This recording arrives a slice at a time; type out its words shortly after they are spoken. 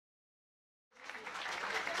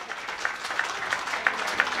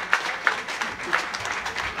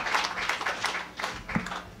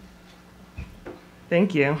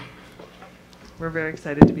Thank you. We're very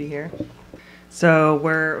excited to be here. So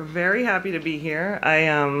we're very happy to be here.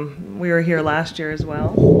 We were here last year as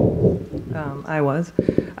well. I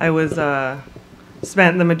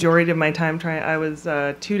spent the majority of my time I was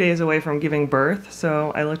 2 days away from giving birth,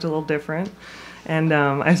 so I looked a little different. And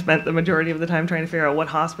I spent the majority of the time trying to figure out what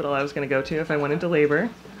hospital I was going to go to if I went into labor.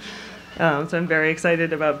 So I'm very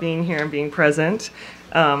excited about being here and being present.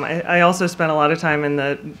 I also spent a lot of time in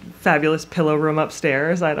the fabulous pillow room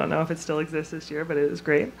upstairs. I don't know if it still exists this year, but it was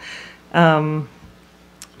great. And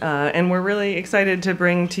we're really excited to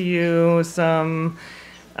bring to you some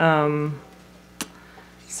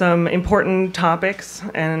important topics,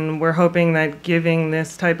 and we're hoping that giving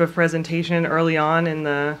this type of presentation early on in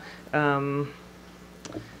the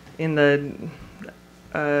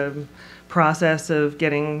process of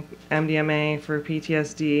getting MDMA for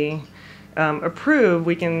PTSD approved,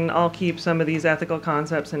 we can all keep some of these ethical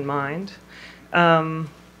concepts in mind.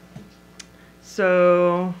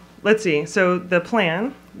 So let's see. So the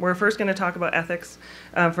plan, we're first going to talk about ethics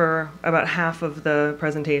for about half of the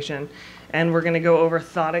presentation. And we're going to go over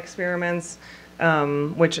thought experiments,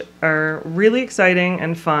 which are really exciting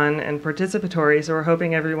and fun and participatory. So we're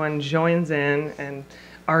hoping everyone joins in and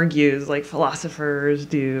argues like philosophers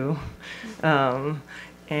do.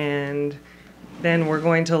 And then we're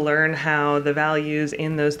going to learn how the values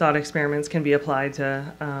in those thought experiments can be applied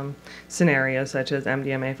to scenarios such as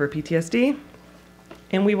MDMA for PTSD.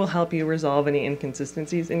 And we will help you resolve any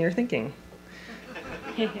inconsistencies in your thinking.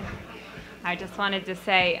 I just wanted to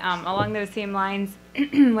say, along those same lines,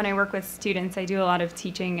 when I work with students, I do a lot of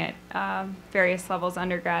teaching at various levels,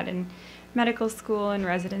 undergrad and medical school and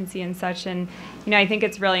residency and such. And I think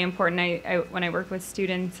it's really important. When I work with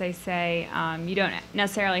students, I say, you don't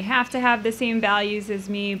necessarily have to have the same values as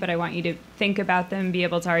me, but I want you to think about them, be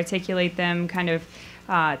able to articulate them, kind of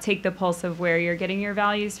take the pulse of where you're getting your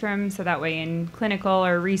values from, so that way in clinical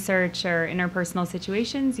or research or interpersonal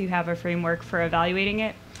situations, you have a framework for evaluating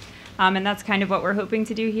it. And that's kind of what we're hoping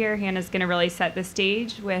to do here. Hannah's going to really set the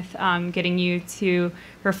stage with getting you to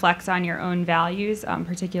reflect on your own values,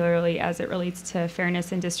 particularly as it relates to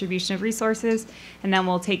fairness and distribution of resources. And then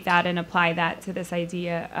we'll take that and apply that to this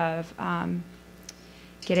idea of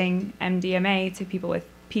getting MDMA to people with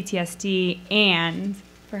PTSD and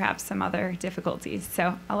perhaps some other difficulties.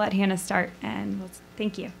 So I'll let Hannah start, and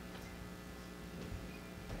thank you.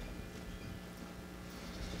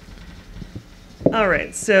 All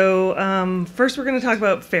right, so first we're going to talk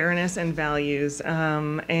about fairness and values,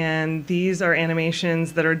 and these are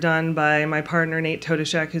animations that are done by my partner Nate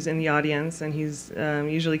Todashek, who's in the audience, and he's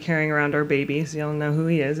usually carrying around our babies. You'll know who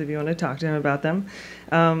he is if you want to talk to him about them.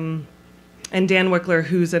 And Dan Wickler,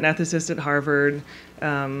 who's an ethicist at Harvard,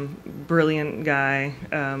 brilliant guy.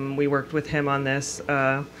 We worked with him on this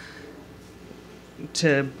to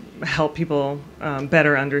help people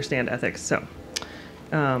better understand ethics. So.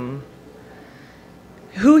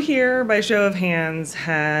 Who here, by show of hands,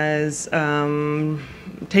 has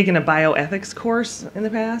taken a bioethics course in the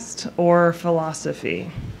past, or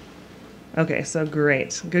philosophy? Okay, so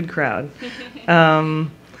great, good crowd.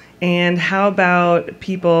 And how about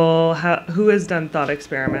people, who has done thought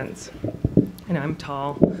experiments? I know I'm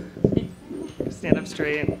tall. Stand up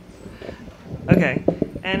straight. Okay,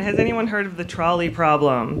 and has anyone heard of the trolley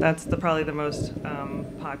problem? That's probably the most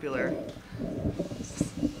popular.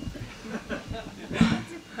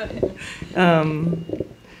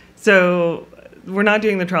 So we're not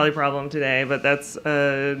doing the trolley problem today, but that's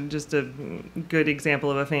just a good example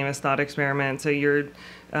of a famous thought experiment. So you're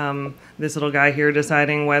this little guy here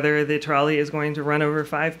deciding whether the trolley is going to run over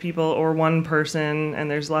 5 people or 1 person, and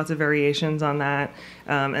there's lots of variations on that.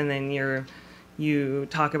 And then you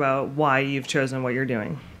talk about why you've chosen what you're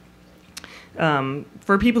doing.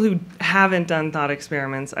 For people who haven't done thought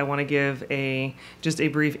experiments, I want to give just a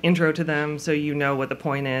brief intro to them so you know what the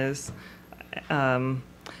point is.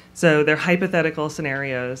 So they're hypothetical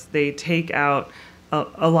scenarios. They take out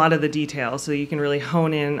a lot of the details so you can really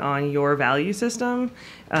hone in on your value system.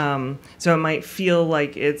 So it might feel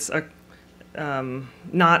like it's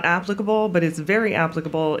not applicable, but it's very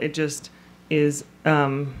applicable. It just is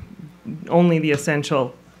only the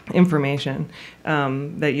essential information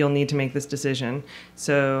that you'll need to make this decision.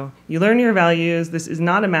 So you learn your values. This is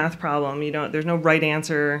not a math problem. There's no right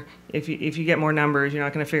answer. If you get more numbers, you're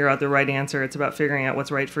not going to figure out the right answer. It's about figuring out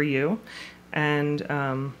what's right for you. And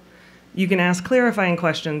you can ask clarifying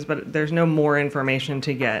questions, but there's no more information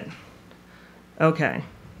to get. Okay.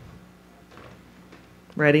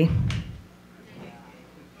 Ready?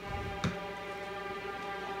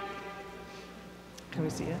 Can we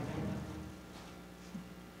see it?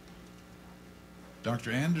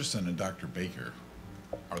 Dr. Anderson and Dr. Baker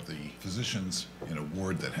are the physicians in a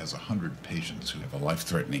ward that has 100 patients who have a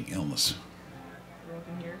life-threatening illness.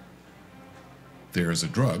 There is a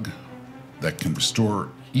drug that can restore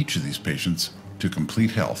each of these patients to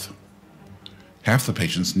complete health. Half the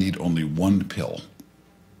patients need only one pill.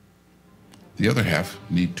 The other half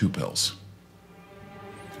need 2 pills.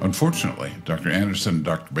 Unfortunately, Dr. Anderson and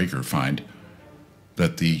Dr. Baker find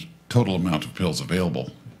that the total amount of pills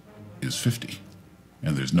available is 50,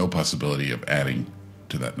 and there's no possibility of adding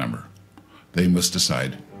to that number. They must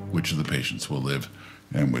decide which of the patients will live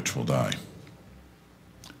and which will die.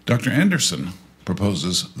 Dr. Anderson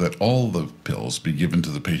proposes that all the pills be given to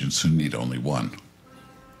the patients who need only one.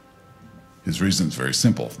 His reason is very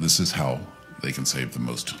simple. This is how they can save the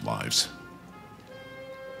most lives.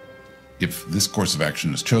 If this course of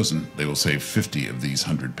action is chosen, they will save 50 of these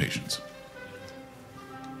 100 patients.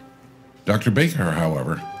 Dr. Baker,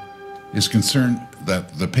 however, is concerned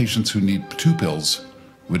that the patients who need 2 pills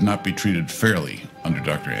would not be treated fairly under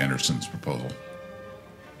Dr. Anderson's proposal.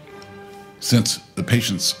 Since the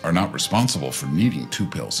patients are not responsible for needing 2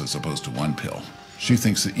 pills as opposed to 1 pill, she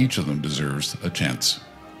thinks that each of them deserves a chance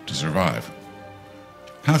to survive.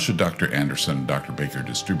 How should Dr. Anderson and Dr. Baker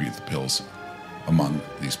distribute the pills among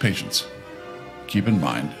these patients? Keep in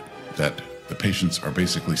mind that the patients are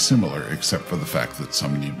basically similar except for the fact that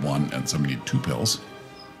some need 1 and some need 2 pills.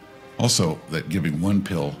 Also, that giving 1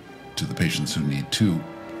 pill to the patients who need 2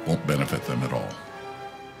 won't benefit them at all.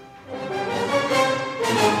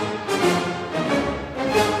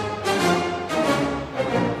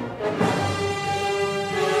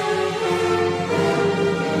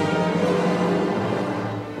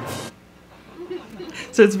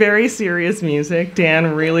 So it's very serious music.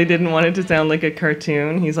 Dan really didn't want it to sound like a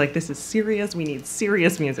cartoon. He's like, this is serious. We need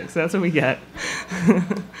serious music. So that's what we get.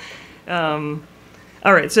 All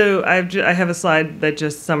right. So I have a slide that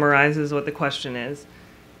just summarizes what the question is.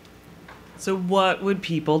 So what would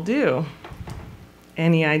people do?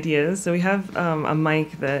 Any ideas? So we have a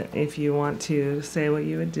mic that if you want to say what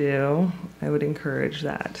you would do, I would encourage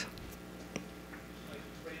that.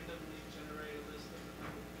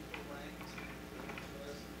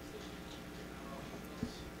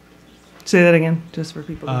 Say that again, just for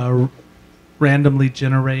people. Randomly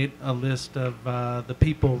generate a list of the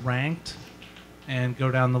people ranked and go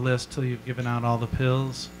down the list till you've given out all the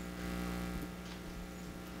pills.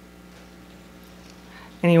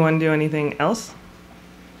 Anyone do anything else?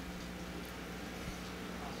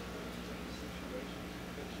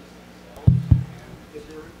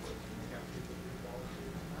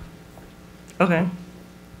 Okay.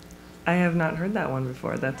 I have not heard that one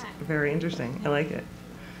before. That's very interesting. I like it.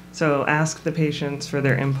 So ask the patients for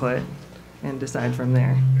their input and decide from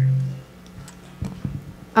there.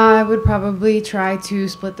 I would probably try to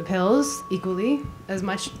split the pills equally, as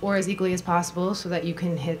much or as equally as possible, so that you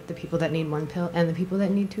can hit the people that need 1 pill and the people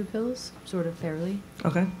that need 2 pills, sort of fairly.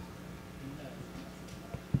 Okay.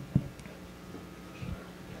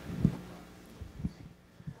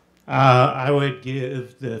 I would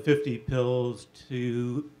give the 50 pills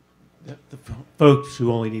to the folks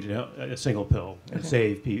who only needed a single pill and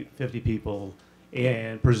save 50 people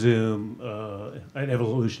and presume an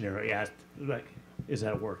evolutionary aspect. Like, is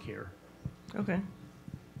that work here? Okay.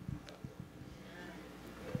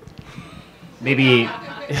 Maybe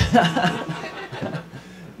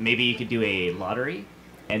maybe you could do a lottery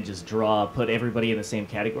and just put everybody in the same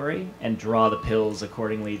category and draw the pills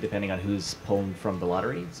accordingly depending on who's pulled from the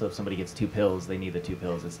lottery. So if somebody gets 2 pills, they need the 2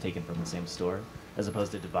 pills. It's taken from the same store, as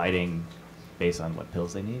opposed to dividing based on what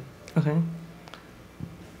pills they need. Okay.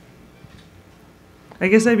 I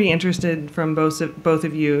guess I'd be interested from both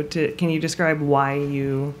of you can you describe why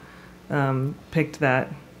you picked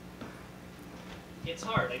that? It's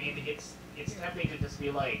hard. I mean, it's tempting to just be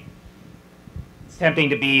like, it's tempting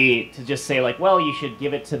to just say like, well, you should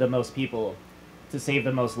give it to the most people to save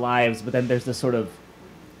the most lives, but then there's this sort of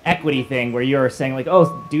equity thing where you're saying like,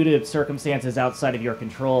 oh, due to circumstances outside of your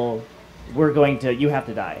control, you have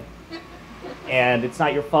to die. And it's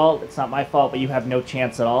not your fault, it's not my fault, but you have no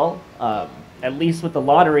chance at all. At least with the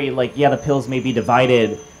lottery, like, yeah, the pills may be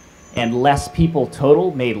divided and less people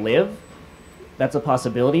total may live. That's a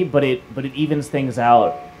possibility, but it evens things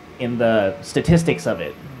out in the statistics of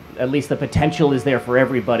it. At least the potential is there for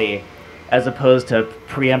everybody, as opposed to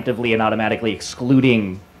preemptively and automatically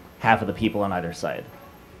excluding half of the people on either side.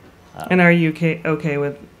 And are you okay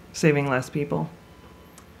with saving less people?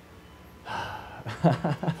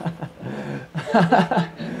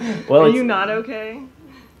 Well, are you not okay?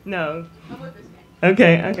 No.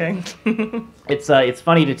 Okay. It's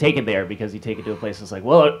funny to take it there because you take it to a place that's like,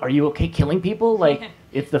 well, are you okay killing people? Like,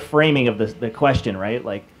 it's the framing of the question, right?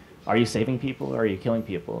 Like, are you saving people or are you killing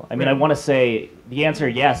people? I mean, I want to say the answer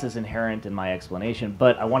yes is inherent in my explanation,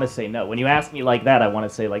 but I want to say no. When you ask me like that, I want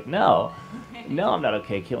to say like no, I'm not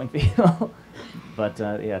okay killing people. But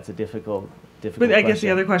yeah, it's a difficult But I guess question.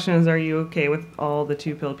 the other question is, are you okay with all the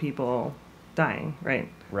 2-pill people dying? Right.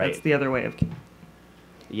 Right. That's the other way of.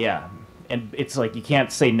 Yeah, and it's like you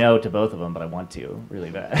can't say no to both of them, but I want to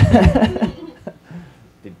really bad.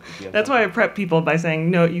 That's why I prep people by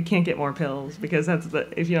saying, no, you can't get more pills, because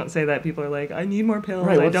if you don't say that, people are like, I need more pills.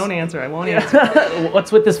 Right, I don't answer. I won't answer.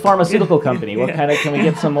 What's with this pharmaceutical company? What kind of, can we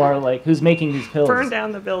get some more, like, who's making these pills? Burn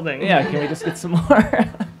down the building. Yeah, can we just get some more?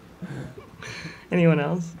 Anyone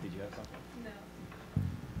else? Did you have something? No.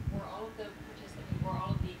 Were all of the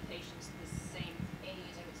patients the same age?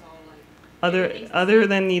 Like it's all like Other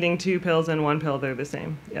than needing 2 pills and 1 pill, they're the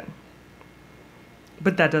same. Yeah.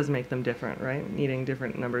 But that does make them different, right? Needing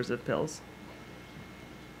different numbers of pills.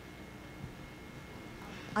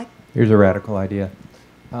 Here's a radical idea.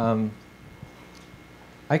 I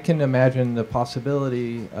can imagine the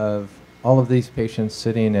possibility of all of these patients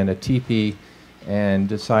sitting in a teepee and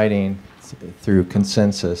deciding through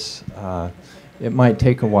consensus. It might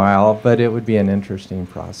take a while, but it would be an interesting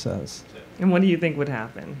process. And what do you think would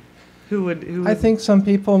happen? Who would? I think some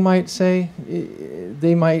people might say,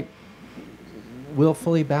 they might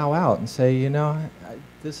willfully bow out and say, you know,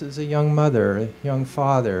 this is a young mother, a young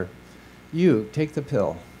father. You, take the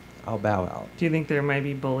pill. I'll bow out. Do you think there might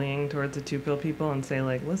be bullying towards the 2-pill people and say,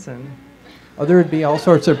 like, listen? Oh, there would be all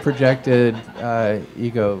sorts of projected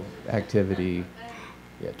ego activity,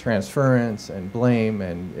 transference and blame,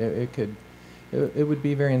 and it would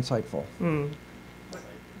be very insightful. Mm. But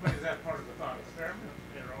is that part of the thought experiment?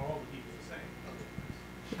 Are all the people the same?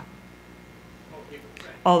 Yeah. All the people the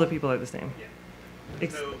same? All the people are the same. Yeah.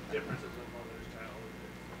 There's no differences in mother's child.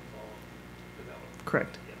 It's all developed.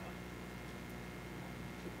 Correct.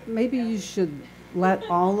 Maybe you should let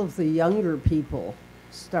all of the younger people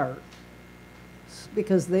start,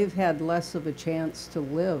 because they've had less of a chance to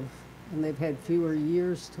live and they've had fewer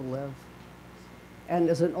years to live. And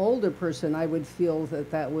as an older person, I would feel that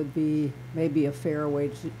that would be maybe a fair way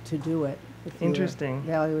to do it. If you were Interesting.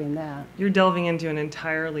 valuing that. You're delving into an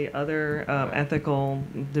entirely other ethical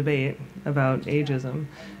debate about ageism.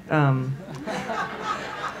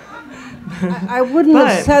 I wouldn't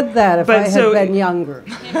have said that if I had been younger.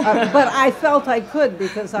 But I felt I could,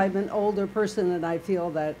 because I'm an older person and I feel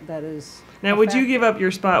that is. Now, would you give up your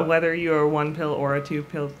spot whether you're a 1-pill or a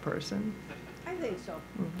 2-pill person? I think so.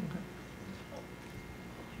 Mm-hmm.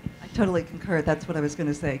 I totally concur. That's what I was going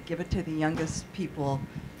to say. Give it to the youngest people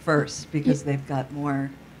first, because they've got more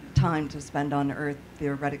time to spend on Earth,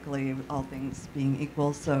 theoretically, all things being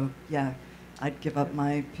equal. So, yeah, I'd give up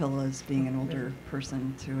my pill as being an older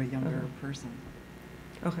person to a younger person.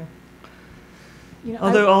 Okay. You know,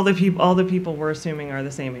 Although all the people we're assuming are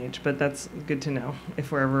the same age, but that's good to know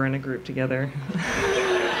if we're ever in a group together.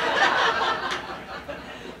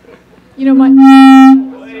 You know, my.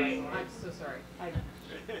 I'm so sorry.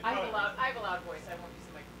 I have a loud voice. I won't use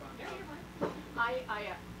the microphone.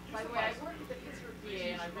 By the way, I work at the Pittsburgh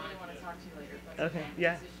VA, and I really want to talk to you later. But Okay. I'm a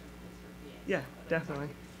Yeah. physician at Pittsburgh VA. Yeah, definitely.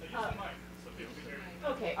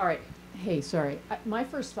 Okay, all right. Hey, sorry. My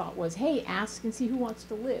first thought was, hey, ask and see who wants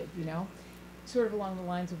to live, you know? Sort of along the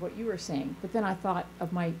lines of what you were saying. But then I thought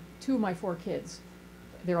of two of my 4 kids.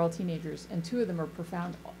 They're all teenagers, and 2 of them are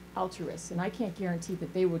profound altruists, and I can't guarantee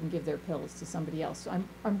that they wouldn't give their pills to somebody else. So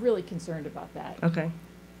I'm really concerned about that. Okay.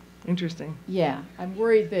 Interesting. Yeah, I'm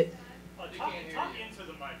worried that. Talk into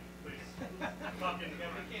the mic, please. Talk into the mic.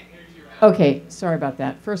 I can't hear you. Okay, sorry about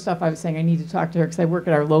that. First off, I was saying I need to talk to her because I work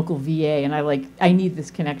at our local VA, and I need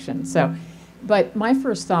this connection. So, but my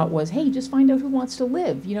first thought was, hey, just find out who wants to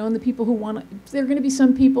live, you know, and the people who want to. There are going to be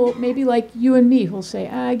some people, maybe like you and me, who'll say,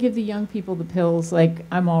 I give the young people the pills, like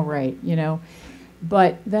I'm all right, you know.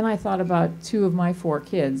 But then I thought about 2 of my 4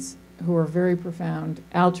 kids who are very profound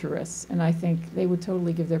altruists, and I think they would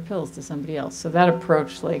totally give their pills to somebody else. So that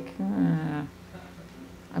approach, I'm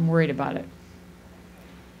worried about it.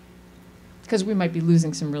 Because we might be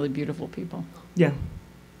losing some really beautiful people. Yeah.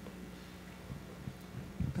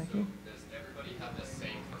 Thank you. Does everybody have the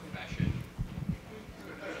same profession?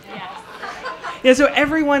 Yeah, so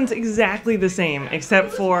everyone's exactly the same,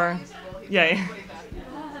 except for, yeah.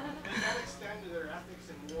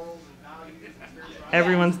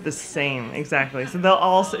 Everyone's the same, exactly. So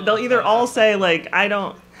they'll either all say like, I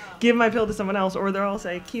don't give my pill to someone else, or they'll all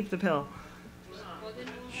say, keep the pill. Well, then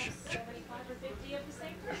we'll have 75 or 50 of the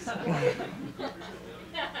same person.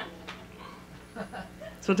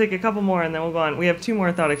 So we'll take a couple more and then we'll go on. We have 2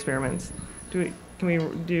 more thought experiments. Can we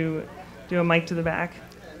do a mic to the back?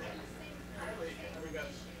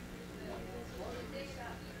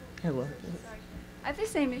 Hello. I have the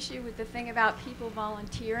same issue with the thing about people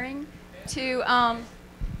volunteering to, I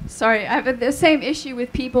have the same issue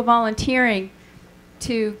with people volunteering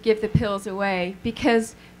to give the pills away,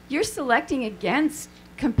 because you're selecting against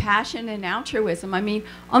compassion and altruism. I mean,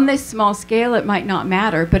 on this small scale, it might not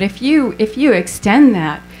matter, but if you extend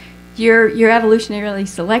that, you're evolutionarily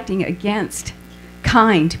selecting against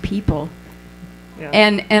kind people. Yeah.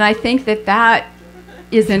 And I think that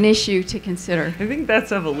is an issue to consider. I think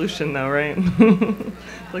that's evolution, though, right?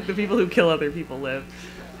 Like the people who kill other people live.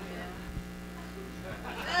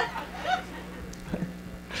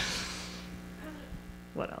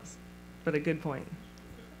 What else? But a good point.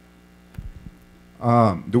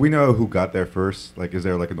 Do we know who got there first? Like, is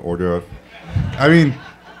there like an order of? I mean,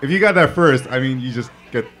 if you got there first, I mean, we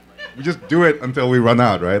just do it until we run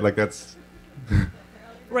out, right? Like that's.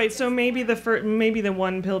 Right. So maybe the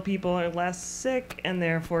one pill people are less sick and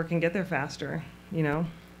therefore can get there faster. You know.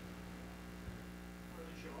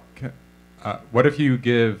 What if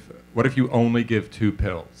you only give 2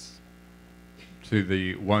 pills to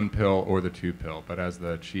the 1 pill or the 2 pill, but as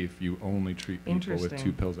the chief, you only treat people with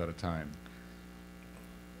 2 pills at a time?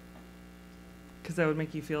 Because that would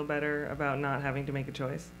make you feel better about not having to make a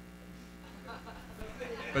choice.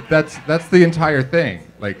 But that's the entire thing.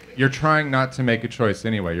 Like, you're trying not to make a choice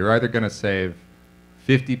anyway. You're either going to save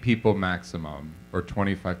 50 people maximum or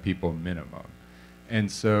 25 people minimum. And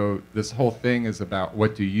so this whole thing is about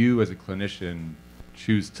what do you as a clinician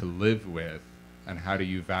choose to live with, and how do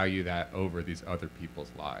you value that over these other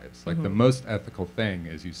people's lives? Like, the most ethical thing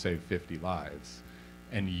is you save 50 lives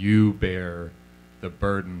and you bear the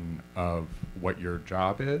burden of what your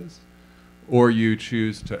job is, or you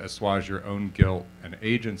choose to assuage your own guilt and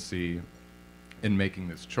agency in making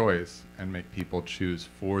this choice and make people choose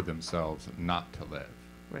for themselves not to live.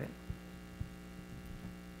 Right.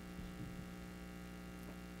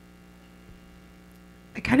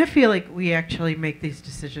 I kind of feel like we actually make these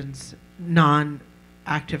decisions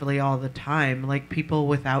non-actively all the time. Like, people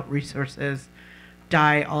without resources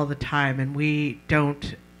die all the time, and we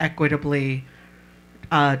don't equitably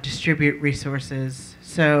distribute resources.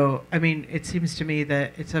 So, I mean, it seems to me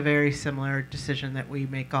that it's a very similar decision that we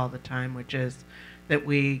make all the time, which is that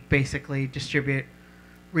we basically distribute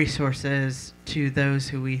resources to those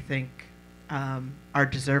who we think are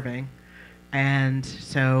deserving. And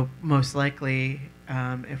so most likely,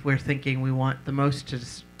 if we're thinking we want the most to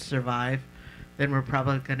survive, then we're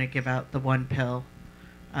probably going to give out the 1 pill.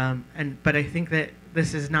 But I think that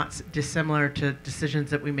this is not dissimilar to decisions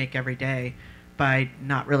that we make every day by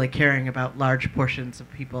not really caring about large portions of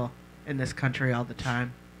people in this country all the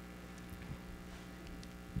time.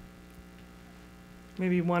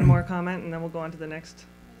 Maybe one more comment, and then we'll go on to the next.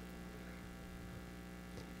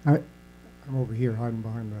 I'm over here hiding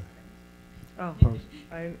behind the post.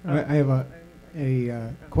 I have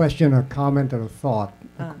a question, a comment, and a thought.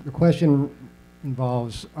 The question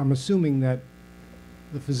involves, I'm assuming that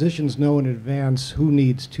the physicians know in advance who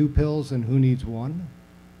needs 2 pills and who needs 1.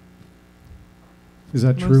 Is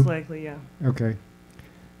that true? Most likely, yeah. Okay.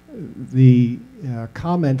 The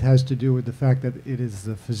comment has to do with the fact that it is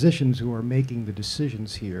the physicians who are making the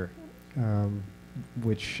decisions here,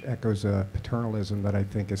 which echoes a paternalism that I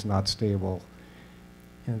think is not stable.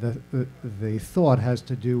 And the thought has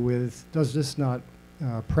to do with, does this not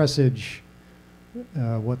presage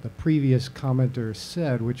what the previous commenter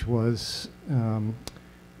said, which was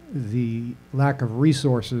the lack of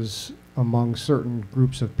resources among certain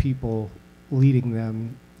groups of people leading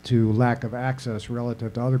them to lack of access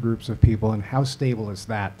relative to other groups of people, and how stable is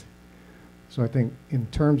that? So I think in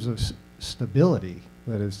terms of stability,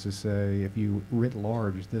 that is to say, if you writ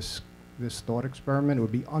large this thought experiment, it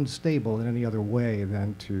would be unstable in any other way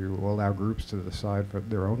than to allow groups to decide for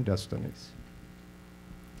their own destinies.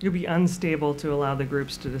 It would be unstable to allow the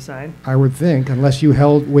groups to decide. I would think, unless you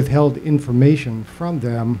withheld information from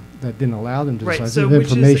them that didn't allow them to decide. So if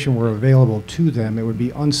information were available to them, it would be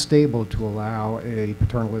unstable to allow a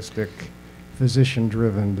paternalistic,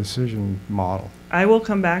 physician-driven decision model. I will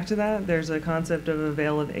come back to that. There's a concept of a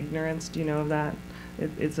veil of ignorance. Do you know of that?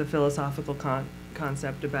 It's a philosophical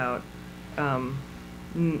concept about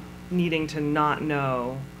needing to not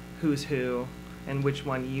know who's who and which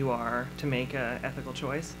one you are to make an ethical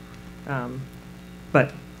choice.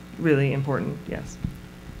 But really important, yes.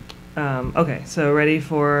 Okay, so ready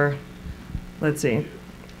for, let's see.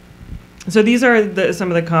 So these are some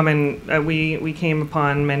of the common, we came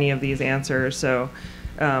upon many of these answers. So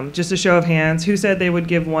just a show of hands, who said they would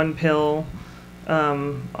give 1 pill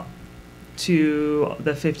to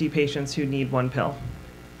the 50 patients who need 1 pill?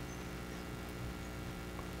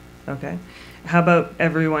 Okay. How about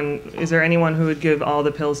everyone, is there anyone who would give all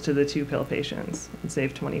the pills to the 2-pill patients and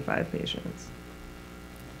save 25 patients?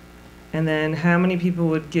 And then how many people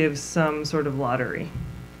would give some sort of lottery?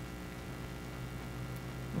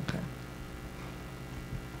 Okay.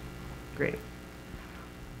 Great.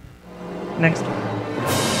 Next one.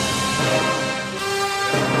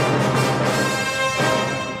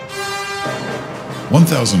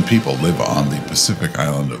 "1,000 people live on the Pacific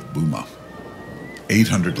island of Buma.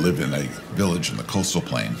 800 live in a village in the coastal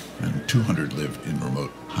plain, and 200 live in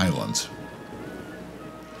remote highlands.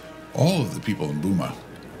 All of the people in Buma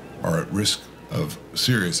are at risk of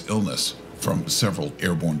serious illness from several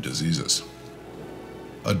airborne diseases.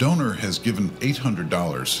 A donor has given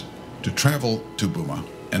 $800 to travel to Buma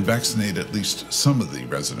and vaccinate at least some of the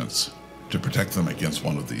residents to protect them against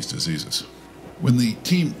one of these diseases. When the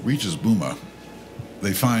team reaches Buma,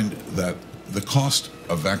 they find that the cost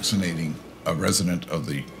of vaccinating a resident of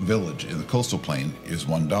the village in the coastal plain is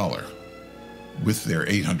 $1. With their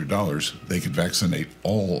 $800, they could vaccinate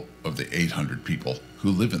all of the 800 people who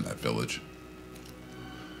live in that village.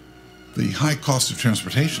 The high cost of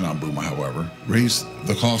transportation on Buma, however, raised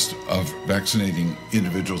the cost of vaccinating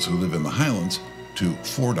individuals who live in the highlands to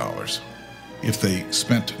 $4. If they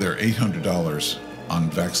spent their $800 on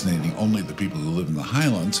vaccinating only the people who live in the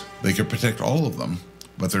highlands, they could protect all of them,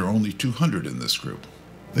 but there are only 200 in this group.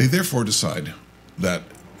 They therefore decide that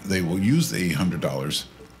they will use the $800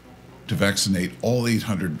 to vaccinate all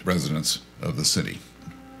 800 residents of the city.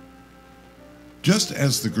 Just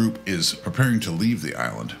as the group is preparing to leave the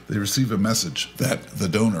island, they receive a message that the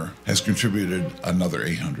donor has contributed another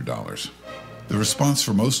 $800. The response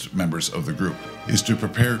for most members of the group is to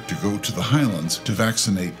prepare to go to the highlands to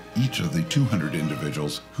vaccinate each of the 200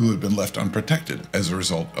 individuals who had been left unprotected as a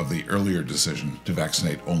result of the earlier decision to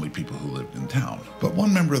vaccinate only people who lived in town. But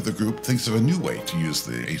one member of the group thinks of a new way to use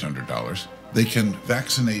the $800. They can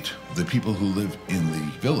vaccinate the people who live in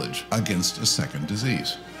the village against a second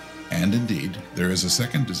disease. And indeed, there is a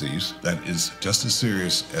second disease that is just as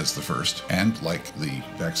serious as the first, and like the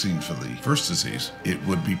vaccine for the first disease, it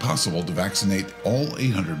would be possible to vaccinate all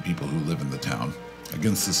 800 people who live in the town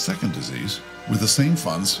against the second disease with the same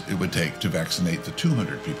funds it would take to vaccinate the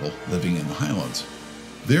 200 people living in the highlands.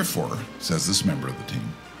 Therefore, says this member of the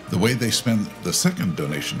team, the way they spend the second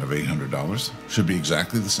donation of $800 should be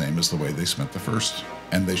exactly the same as the way they spent the first,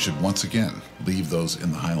 and they should once again leave those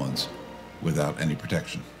in the highlands without any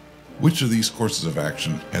protection. Which of these courses of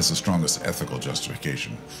action has the strongest ethical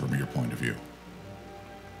justification from your point of view?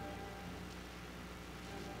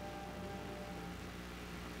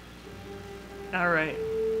 All right.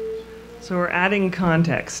 So we're adding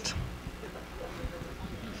context.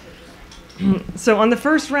 So on the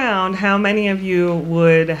first round, how many of you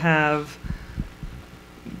would have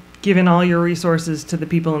given all your resources to the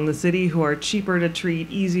people in the city who are cheaper to treat,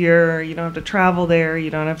 easier, you don't have to travel there, you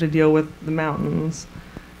don't have to deal with the mountains?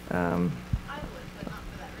 I would, but not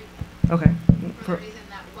for that reason. Okay. For the reason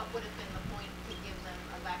that what would have been the point to give them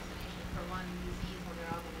a vaccination for one disease when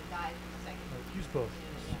they're all going to die from the second disease? Use both.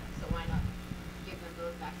 So why not give them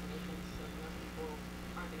both vaccinations so most people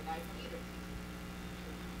aren't going to die from either?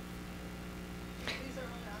 These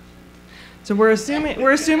are only options. So we're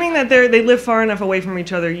assuming that they live far enough away from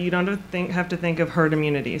each other. You don't have to think of herd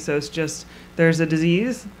immunity. So it's just there's a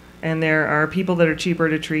disease, and there are people that are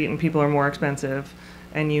cheaper to treat, and people are more expensive,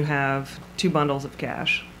 and you have 2 bundles of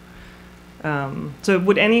cash. So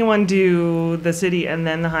would anyone do the city and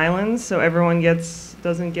then the highlands so everyone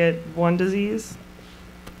doesn't get one disease?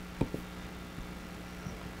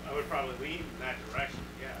 I would probably lean in that direction,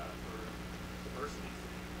 yeah, for diversity.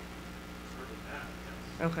 Certainly that.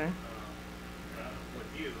 Yes. Okay.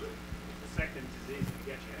 With you, it's the second disease to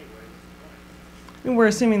get you anyway. What's the point? And we're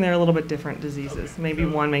assuming they're a little bit different diseases. Okay. Maybe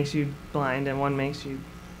one makes you blind and one makes you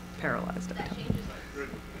paralyzed.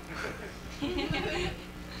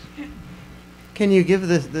 Can you give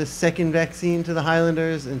the second vaccine to the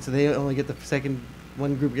Highlanders, and so they only get the second?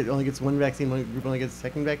 One group only gets one vaccine, one group only gets the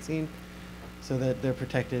second vaccine, so that they're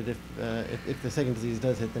protected if the second disease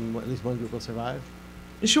does hit, then at least one group will survive.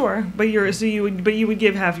 Sure, but you would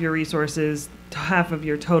give half your resources, half of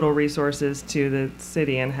your total resources to the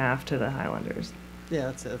city and half to the Highlanders. Yeah,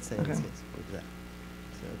 let's say okay. We'll do that.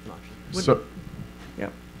 So it's an option. So, yeah.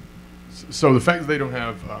 So the fact that they don't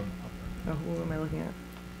have. Who am I looking at?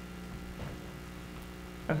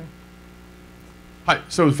 Okay. Hi.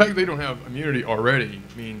 So the fact that they don't have immunity already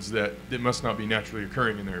means that it must not be naturally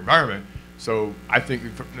occurring in their environment. So I think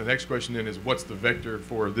the next question then is, what's the vector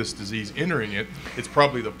for this disease entering it? It's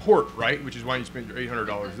probably the port, right? Which is why you spend your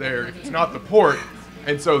 $800 there. If it's not the port,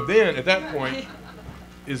 and so then at that point,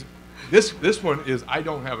 is This one is I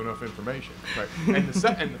don't have enough information. Right? And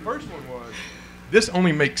the first one was this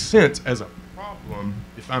only makes sense as a problem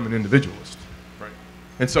if I'm an individualist. Right?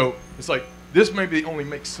 And so it's like this maybe only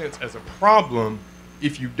makes sense as a problem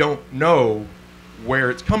if you don't know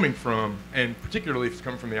where it's coming from, and particularly if it's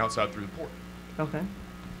coming from the outside through the port. Okay.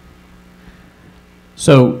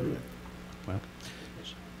 So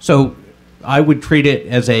I would treat it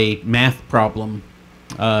as a math problem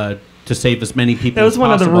to save as many people as possible. That was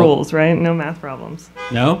one of the rules, right? No math problems.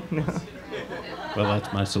 No? No. Well,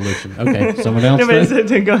 that's my solution. Okay, someone else? No,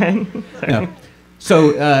 but go ahead. Sorry. No.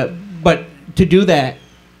 So, but to do that,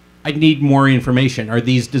 I need more information. Are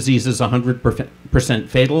these diseases 100%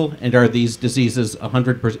 fatal? And are these diseases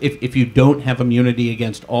 100%? If you don't have immunity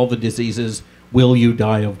against all the diseases, will you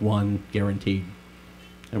die of one guaranteed?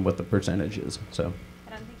 And what the percentage is. So.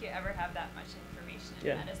 I don't think you ever have that much information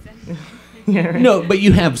in medicine. Yeah, right. No, but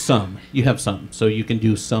you have some. You have some. So you can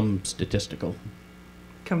do some statistical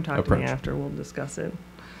Come talk approach. to me after. We'll discuss it.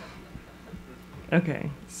 Okay,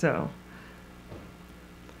 so.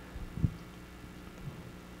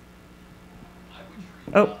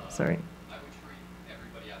 Oh, sorry. I would treat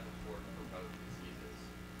everybody at the port for both diseases.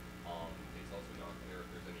 It's also not clear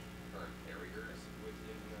if there's any current carriers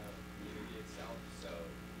within the community itself. So,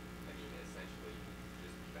 I mean, essentially,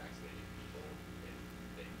 just vaccinated people, and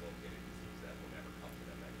they won't get a disease that will never come to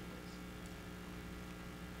them anyways.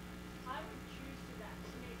 I would choose to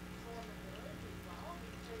vaccinate vulnerability as well,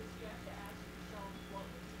 because you have to ask yourself what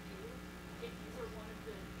would you do if you were one of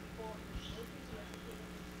the vulnerabilities. You have to put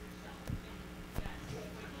it into yourself and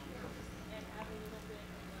vaccinate and have a little bit of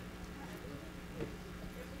like, if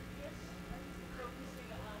we're just focusing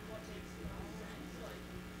on what makes the most sense, like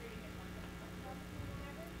treating it like a health or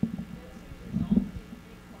whatever, that's going to result in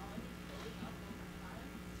inequality building up over time,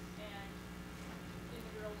 and in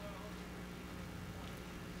the real world,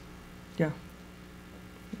 Yeah.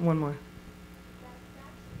 One more.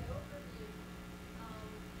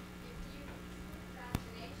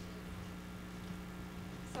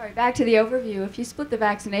 Sorry, back to the overview. If you split the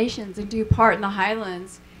vaccinations and do part in the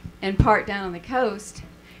highlands and part down on the coast,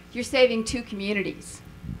 you're saving two communities,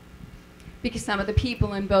 because some of the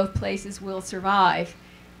people in both places will survive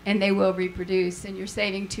and they will reproduce, and you're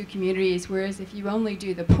saving two communities, whereas if you only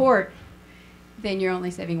do the port, then you're only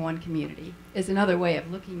saving one community, is another way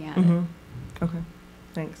of looking at it. Okay,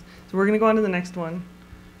 thanks. So we're going to go on to the next one,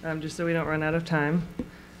 just so we don't run out of time.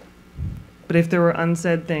 But if there were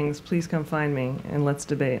unsaid things, please come find me and let's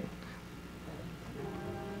debate.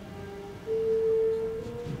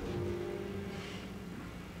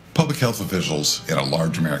 Public health officials in a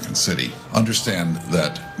large American city understand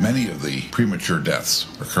that many of the premature deaths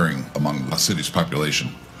occurring among the city's population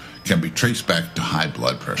can be traced back to high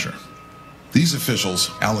blood pressure. These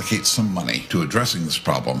officials allocate some money to addressing this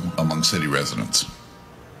problem among city residents.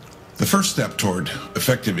 The first step toward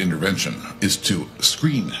effective intervention is to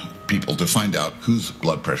screen people to find out whose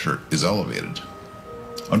blood pressure is elevated.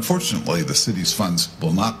 Unfortunately, the city's funds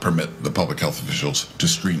will not permit the public health officials to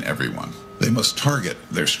screen everyone. They must target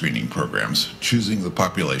their screening programs, choosing the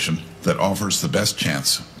population that offers the best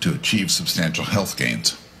chance to achieve substantial health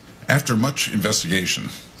gains. After much investigation,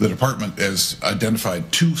 the department has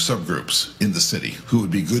identified two subgroups in the city who would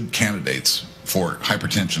be good candidates for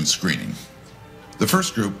hypertension screening. The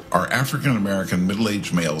first group are African American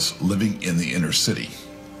middle-aged males living in the inner city.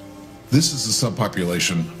 This is the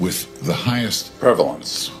subpopulation with the highest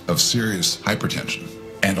prevalence of serious hypertension,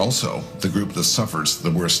 and also the group that suffers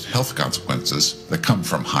the worst health consequences that come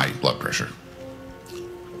from high blood pressure.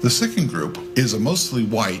 The second group is a mostly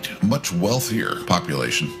white, much wealthier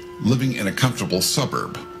population living in a comfortable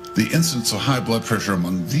suburb. The incidence of high blood pressure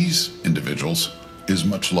among these individuals is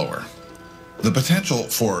much lower. The potential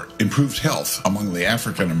for improved health among the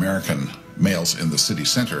African American males in the city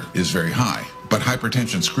center is very high, but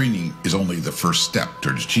hypertension screening is only the first step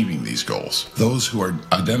toward achieving these goals. Those who are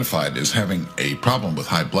identified as having a problem with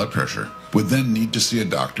high blood pressure would then need to see a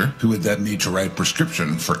doctor, who would then need to write a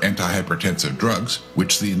prescription for antihypertensive drugs,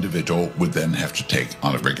 which the individual would then have to take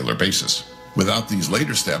on a regular basis. Without these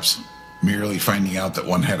later steps, merely finding out that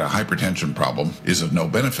one had a hypertension problem is of no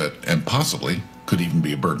benefit and possibly could even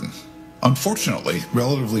be a burden. Unfortunately,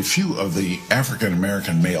 relatively few of the African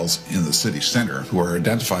American males in the city center who are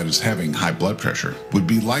identified as having high blood pressure would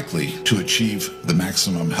be likely to achieve the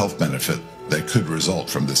maximum health benefit that could result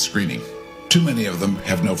from this screening. Too many of them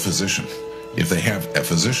have no physician. If they have a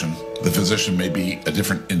physician, the physician may be a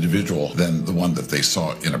different individual than the one that they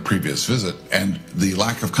saw in a previous visit, and the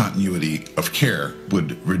lack of continuity of care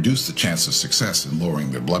would reduce the chance of success in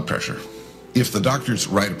lowering their blood pressure. If the doctors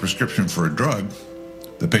write a prescription for a drug,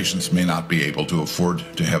 The patients may not be able to afford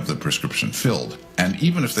to have the prescription filled. And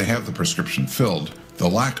even if they have the prescription filled, the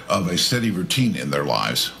lack of a steady routine in their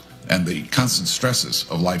lives and the constant stresses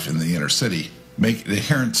of life in the inner city make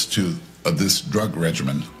adherence to this drug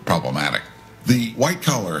regimen problematic. The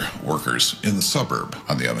white-collar workers in the suburb,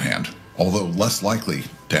 on the other hand, although less likely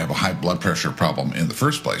to have a high blood pressure problem in the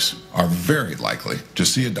first place, are very likely to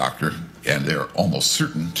see a doctor, and they're almost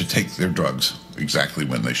certain to take their drugs exactly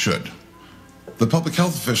when they should. The public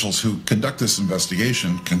health officials who conduct this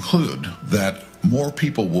investigation conclude that more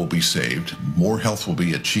people will be saved, more health will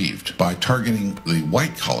be achieved by targeting the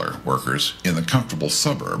white-collar workers in the comfortable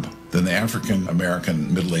suburb than the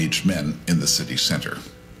African-American middle-aged men in the city center.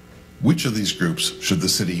 Which of these groups should the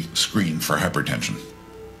city screen for hypertension?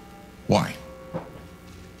 Why?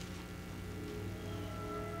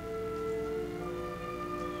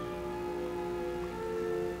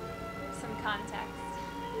 Some context.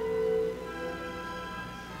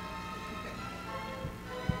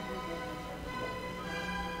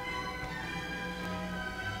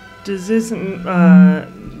 Does this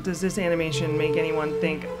animation make anyone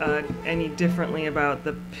think any differently about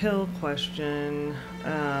the pill question?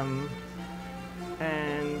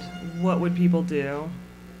 And what would people do?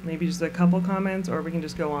 Maybe just a couple comments, or we can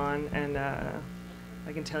just go on and I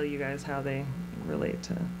can tell you guys how they relate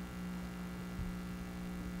to.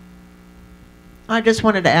 I just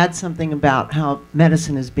wanted to add something about how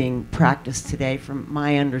medicine is being practiced today from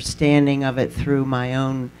my understanding of it through my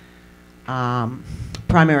own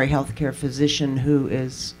primary healthcare physician, who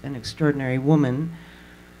is an extraordinary woman,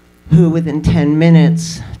 who within 10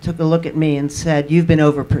 minutes took a look at me and said, "You've been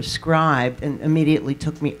overprescribed," and immediately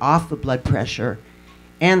took me off the blood pressure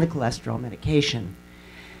and the cholesterol medication.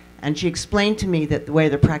 And she explained to me that the way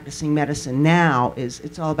they're practicing medicine now is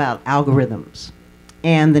it's all about algorithms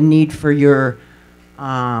and the need for your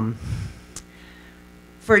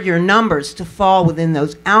numbers to fall within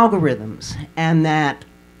those algorithms, and that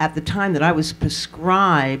at the time that I was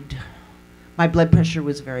prescribed, my blood pressure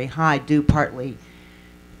was very high, due partly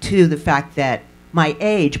to the fact that my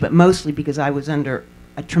age, but mostly because I was under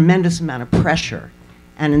a tremendous amount of pressure.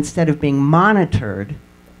 And instead of being monitored,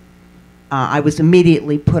 I was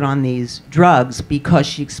immediately put on these drugs, because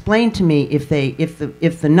she explained to me if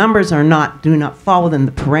the numbers do not fall within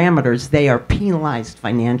the parameters, they are penalized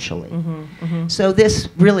financially. Mm-hmm, mm-hmm. So this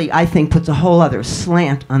really, I think, puts a whole other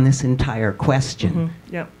slant on this entire question.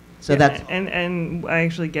 Mm-hmm. Yep. So that's and I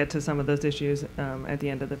actually get to some of those issues at the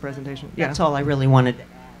end of the presentation. That's all I really wanted to add.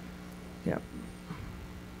 Yep.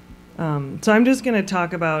 So I'm just going to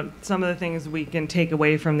talk about some of the things we can take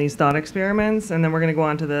away from these thought experiments, and then we're going to go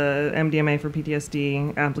on to the MDMA for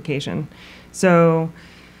PTSD application. So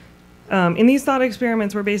in these thought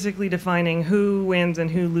experiments, we're basically defining who wins and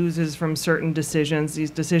who loses from certain decisions. These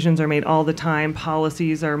decisions are made all the time.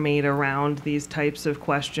 Policies are made around these types of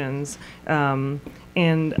questions.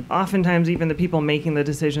 And oftentimes, even the people making the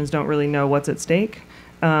decisions don't really know what's at stake.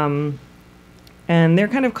 And they're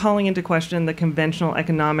kind of calling into question the conventional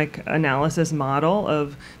economic analysis model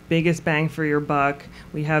of biggest bang for your buck.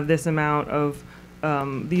 We have this amount of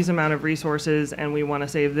resources, and we want to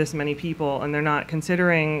save this many people. And they're not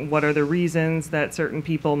considering what are the reasons that certain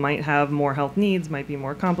people might have more health needs, might be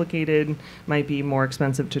more complicated, might be more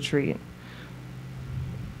expensive to treat.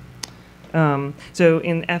 So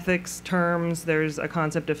in ethics terms, there's a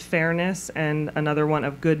concept of fairness and another one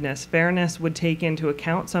of goodness. Fairness would take into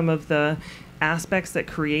account some of the aspects that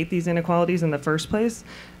create these inequalities in the first place,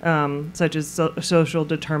 such as social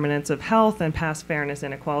determinants of health and past fairness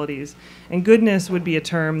inequalities. And goodness would be a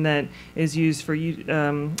term that is used for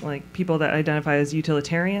like people that identify as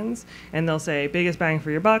utilitarians, and they'll say biggest bang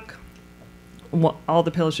for your buck, all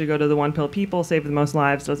the pills should go to the one pill people, save the most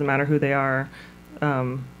lives, doesn't matter who they are.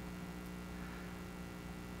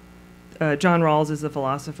 John Rawls is a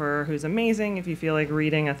philosopher who's amazing. If you feel like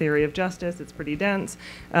reading A Theory of Justice, it's pretty dense.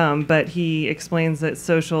 But he explains that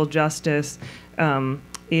social justice, it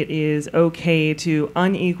is okay to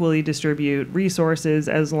unequally distribute resources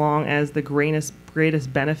as long as the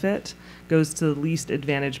greatest benefit goes to the least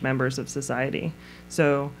advantaged members of society.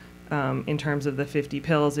 So in terms of the 50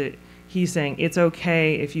 pills, he's saying it's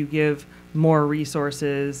okay if you give more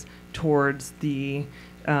resources towards the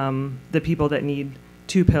people that need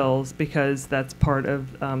 2 pills, because that's part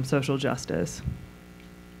of social justice.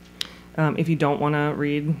 If you don't want to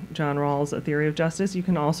read John Rawls' A Theory of Justice, you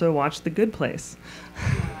can also watch The Good Place,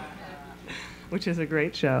 which is a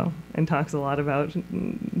great show and talks a lot about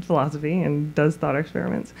philosophy and does thought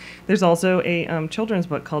experiments. There's also a children's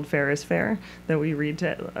book called Fair is Fair that we read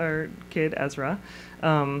to our kid Ezra,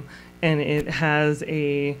 and it has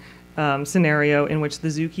a scenario in which the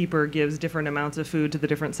zookeeper gives different amounts of food to the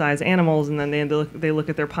different size animals, and then they look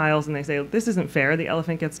at their piles and they say, this isn't fair. The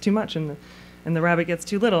elephant gets too much and the rabbit gets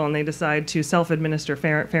too little, and they decide to self-administer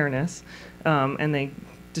fairness, and they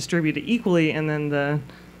distribute it equally, and then the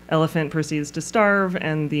elephant proceeds to starve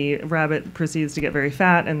and the rabbit proceeds to get very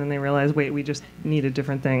fat, and then they realize, wait, we just needed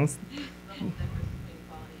different things.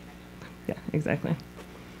 Yeah, exactly.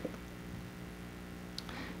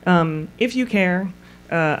 If you care,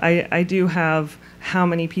 I do have how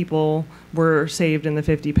many people were saved in the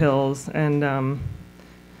 50 pills, and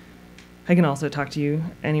I can also talk to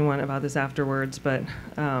anyone about this afterwards, but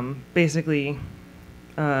basically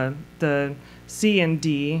the C and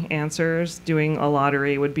D answers, doing a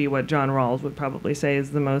lottery, would be what John Rawls would probably say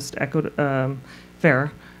is the most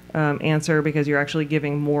fair answer, because you're actually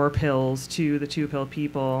giving more pills to the 2-pill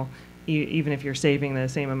people, even if you're saving the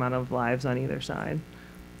same amount of lives on either side.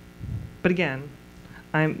 But again,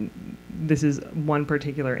 this is one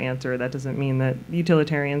particular answer. That doesn't mean that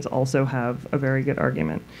utilitarians also have a very good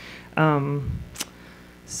argument.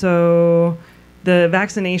 So the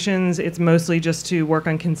vaccinations, it's mostly just to work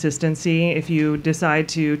on consistency. If you decide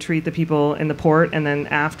to treat the people in the port and then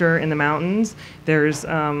after in the mountains, there's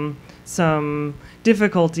some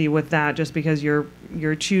difficulty with that, just because you're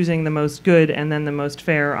choosing the most good and then the most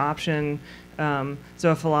fair option.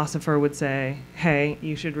 So a philosopher would say, hey,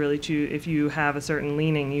 you should really choose, if you have a certain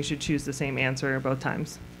leaning, you should choose the same answer both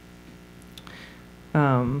times.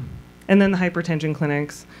 And then the hypertension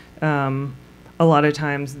clinics, a lot of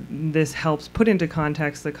times this helps put into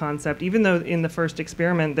context the concept, even though in the first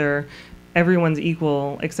experiment everyone's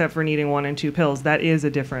equal except for needing 1 and 2 pills. That is a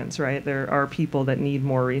difference, right? There are people that need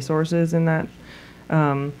more resources in that.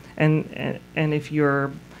 And if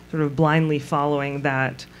you're sort of blindly following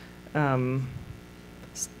that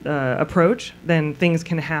approach, then things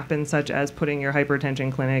can happen, such as putting your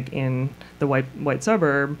hypertension clinic in the white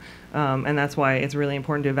suburb, and that's why it's really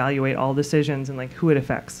important to evaluate all decisions and like who it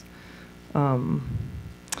affects.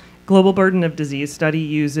 Global burden of disease study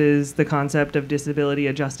uses the concept of disability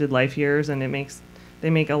adjusted life years, and they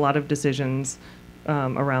make a lot of decisions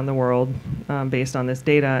around the world based on this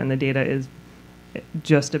data, and the data is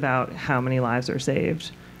just about how many lives are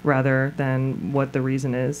saved rather than what the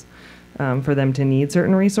reason is for them to need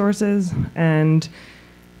certain resources. And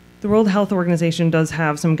the World Health Organization does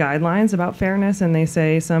have some guidelines about fairness, and they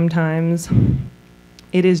say sometimes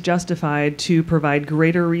it is justified to provide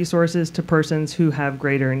greater resources to persons who have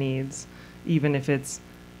greater needs, even if it's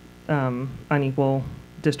unequal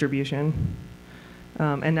distribution.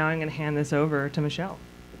 And now I'm going to hand this over to Michelle.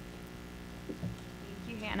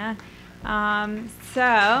 Thank you, Hannah.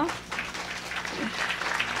 So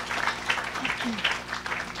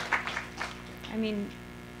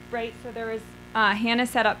there was, Hannah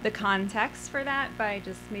set up the context for that by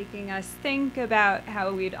just making us think about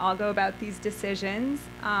how we'd all go about these decisions,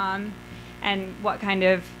 and what kind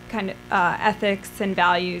of ethics and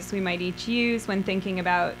values we might each use when thinking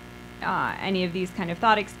about any of these kind of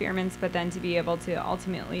thought experiments, but then to be able to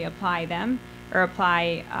ultimately apply them, or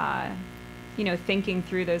apply thinking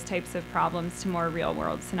through those types of problems to more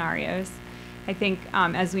real-world scenarios. I think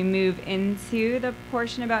as we move into the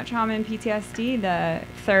portion about trauma and PTSD, the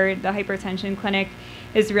hypertension clinic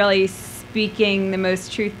is really speaking the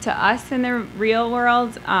most truth to us in the real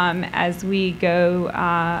world as we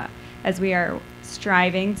are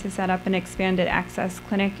striving to set up an expanded access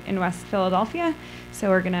clinic in West Philadelphia. So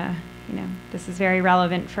we're gonna, this is very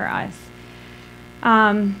relevant for us.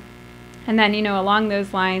 And then, along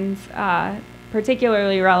those lines,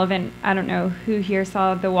 particularly relevant, I don't know who here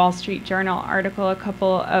saw the Wall Street Journal article a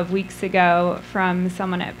couple of weeks ago from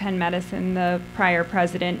someone at Penn Medicine, the prior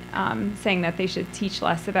president, saying that they should teach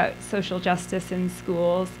less about social justice in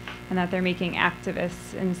schools, and that they're making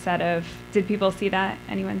activists instead of, did people see that?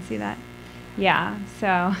 Anyone see that? Yeah,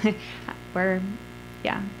 so we're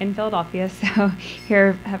in Philadelphia, so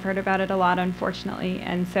here have heard about it a lot, unfortunately.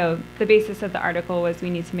 And so the basis of the article was we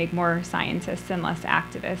need to make more scientists and less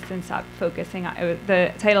activists, and stop focusing on,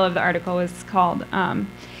 the title of the article was called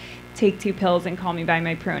Take 2 Pills and Call Me by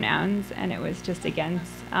My Pronouns, and it was just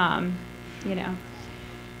against, I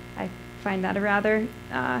find that a rather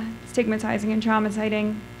stigmatizing and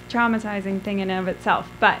traumatizing thing in and of itself.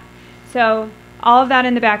 But so all of that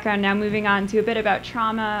in the background, now moving on to a bit about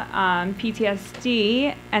trauma,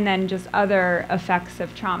 PTSD, and then just other effects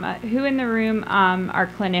of trauma. Who in the room are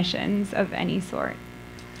clinicians of any sort?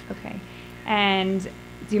 Okay. And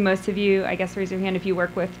do most of you, I guess, raise your hand if you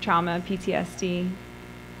work with trauma, PTSD?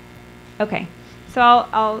 Okay. So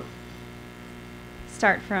I'll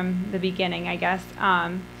start from the beginning, I guess.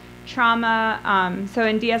 trauma, so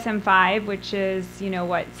in DSM-5, which is,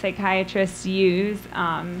 what psychiatrists use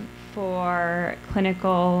for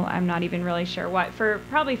clinical, I'm not even really sure what,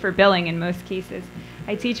 probably for billing in most cases.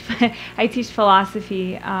 I teach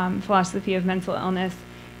philosophy of mental illness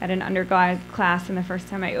at an undergrad class, and the first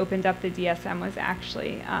time I opened up the DSM was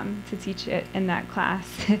actually to teach it in that class.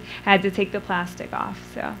 I had to take the plastic off,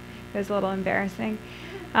 so it was a little embarrassing.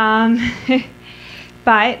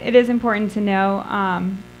 But it is important to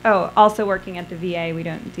know, also working at the VA, we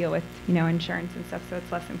don't deal with, insurance and stuff, so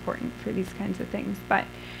it's less important for these kinds of things. But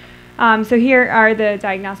so here are the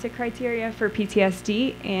diagnostic criteria for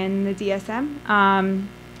PTSD in the DSM.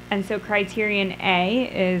 And so criterion A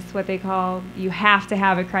is what they call, you have to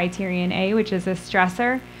have a criterion A, which is a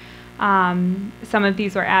stressor. Some of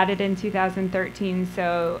these were added in 2013,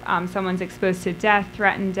 so someone's exposed to death,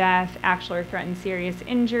 actual or threatened serious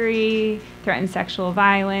injury, threatened sexual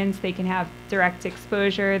violence, they can have direct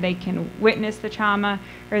exposure, they can witness the trauma,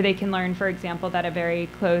 or they can learn, for example, that a very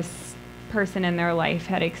close person in their life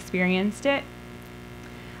had experienced it.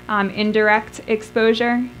 Indirect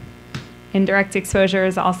exposure. Indirect exposure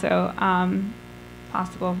is also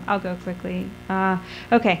possible. I'll go quickly.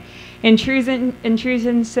 Okay.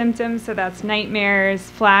 Intrusion symptoms, so that's nightmares,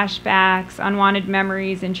 flashbacks, unwanted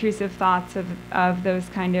memories, intrusive thoughts of those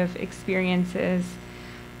kind of experiences.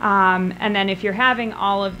 And then if you're having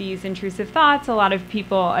all of these intrusive thoughts, a lot of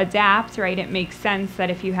people adapt, right? It makes sense that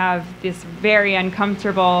if you have this very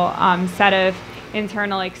uncomfortable set of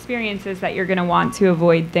internal experiences that you're going to want to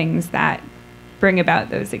avoid things that bring about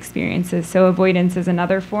those experiences. So avoidance is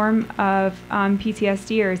another form of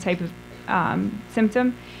PTSD or a type of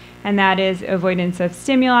symptom, and that is avoidance of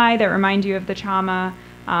stimuli that remind you of the trauma,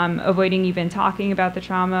 avoiding even talking about the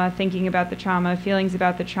trauma, thinking about the trauma, feelings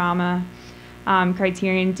about the trauma.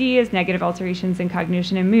 Criterion D is negative alterations in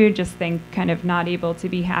cognition and mood, just think kind of not able to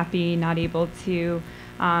be happy, not able to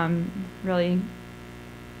really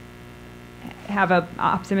have an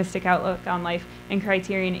optimistic outlook on life. And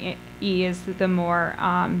criterion E is the more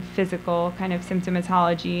physical kind of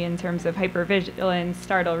symptomatology in terms of hypervigilance,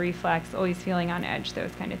 startle reflex, always feeling on edge,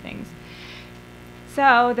 those kind of things.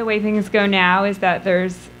 So the way things go now is that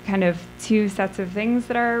there's kind of two sets of things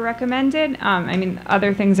that are recommended. I mean,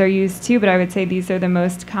 other things are used too, but I would say these are the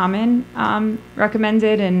most common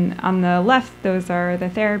recommended. And on the left, those are the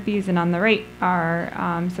therapies, and on the right are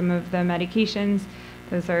some of the medications.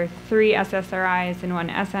 Those are 3 SSRIs and 1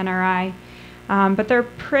 SNRI. But they're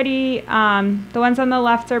pretty, the ones on the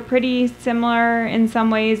left are pretty similar in some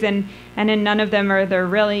ways, and in none of them are there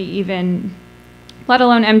really even, let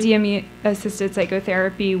alone MDMA-assisted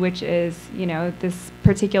psychotherapy, which is, this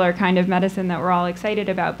particular kind of medicine that we're all excited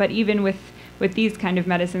about. But even with these kind of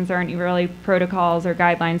medicines, there aren't really protocols or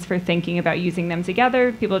guidelines for thinking about using them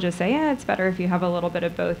together. People just say, yeah, it's better if you have a little bit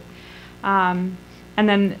of both. And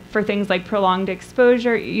then for things like prolonged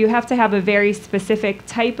exposure, you have to have a very specific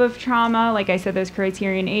type of trauma, like I said, those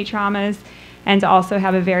criterion A traumas, and to also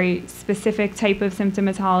have a very specific type of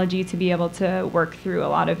symptomatology to be able to work through a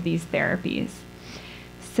lot of these therapies.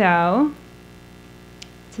 So,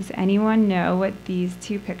 does anyone know what these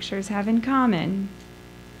two pictures have in common?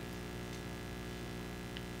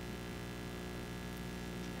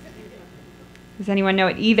 Does anyone know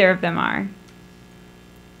what either of them are?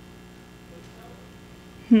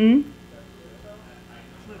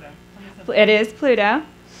 It is Pluto.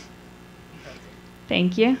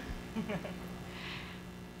 Thank you.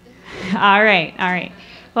 All right.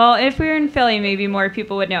 Well, if we were in Philly, maybe more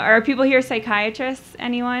people would know. Are people here psychiatrists?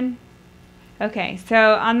 Anyone? Okay,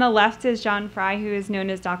 so on the left is John Fry, who is known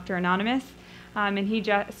as Dr. Anonymous, and he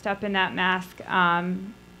dressed up in that mask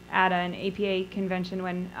at an APA convention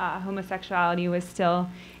when homosexuality was still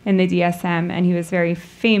in the DSM, and he was very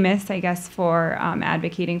famous, I guess, for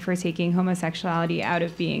advocating for taking homosexuality out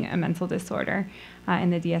of being a mental disorder in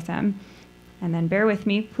the DSM. And then bear with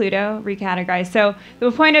me, Pluto, recategorized. So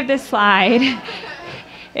the point of this slide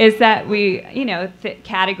is that we,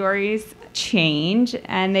 categories change,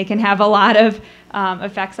 and they can have a lot of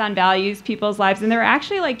effects on values, people's lives, and they're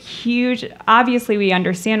actually huge. Obviously, we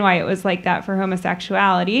understand why it was like that for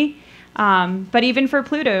homosexuality, but even for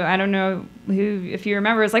Pluto, I don't know if you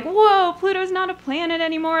remember, it's like, whoa, Pluto's not a planet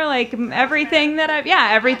anymore. Everything that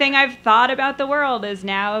everything I've thought about the world is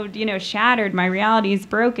now, shattered. My reality is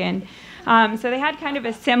broken. So they had kind of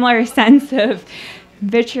a similar sense of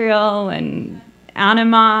vitriol and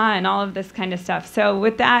anima and all of this kind of stuff. So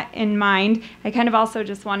with that in mind, I kind of also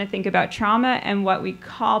just want to think about trauma and what we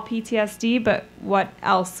call PTSD, but what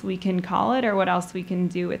else we can call it or what else we can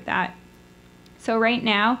do with that. So right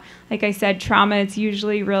now, like I said, trauma, it's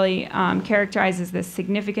usually really characterized as this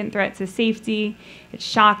significant threat to safety. It's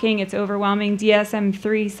shocking, it's overwhelming.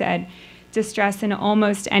 DSM-3 said, distress in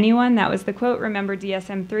almost anyone. That was the quote. Remember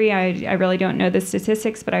DSM-3, I really don't know the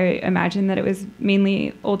statistics, but I imagine that it was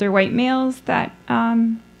mainly older white males that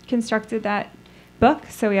constructed that book.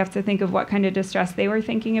 So we have to think of what kind of distress they were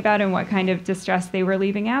thinking about and what kind of distress they were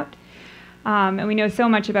leaving out. And we know so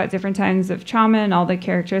much about different kinds of trauma and all the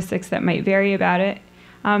characteristics that might vary about it.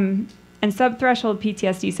 And subthreshold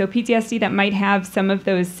PTSD, so PTSD that might have some of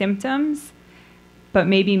those symptoms, but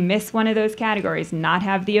maybe miss one of those categories, not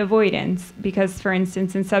have the avoidance. Because, for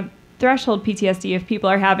instance, in subthreshold PTSD, if people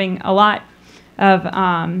are having a lot of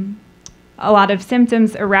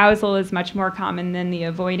symptoms, arousal is much more common than the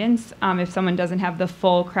avoidance if someone doesn't have the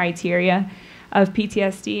full criteria of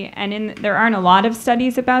PTSD. And there aren't a lot of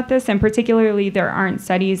studies about this, and particularly there aren't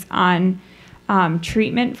studies on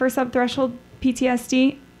treatment for subthreshold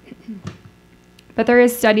PTSD. But there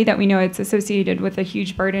is study that we know it's associated with a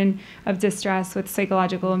huge burden of distress, with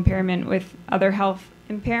psychological impairment, with other health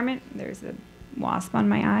impairment. There's a wasp on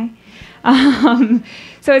my eye.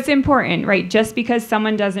 So it's important, right? Just because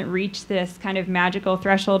someone doesn't reach this kind of magical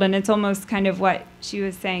threshold, and it's almost kind of what she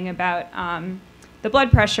was saying about the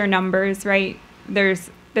blood pressure numbers, right?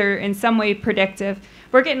 They're in some way predictive.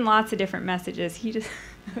 We're getting lots of different messages. He just,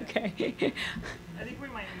 okay. I think we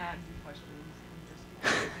might not do questions.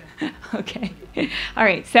 Okay. All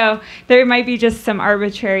right. So there might be just some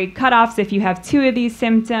arbitrary cutoffs. If you have 2 of these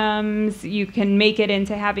symptoms, you can make it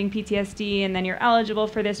into having PTSD, and then you're eligible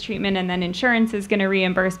for this treatment, and then insurance is going to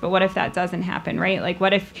reimburse. But what if that doesn't happen, right? Like,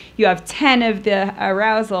 what if you have 10 of the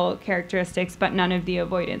arousal characteristics, but none of the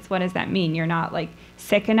avoidance? What does that mean? You're not, like,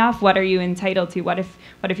 sick enough? What are you entitled to? What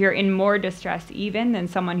if you're in more distress even than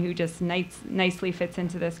someone who just nicely fits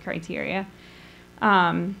into this criteria?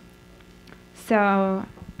 So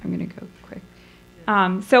I'm going to go quick.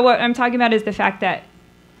 So what I'm talking about is the fact that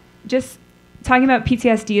just talking about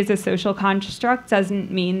PTSD as a social construct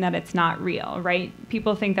doesn't mean that it's not real, right?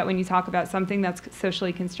 People think that when you talk about something that's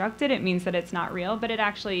socially constructed, it means that it's not real, but it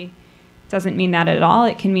actually doesn't mean that at all.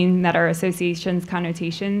 It can mean that our associations,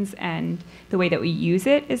 connotations, and the way that we use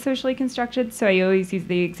it is socially constructed. So I always use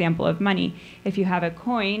the example of money. If you have a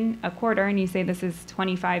coin, a quarter, and you say this is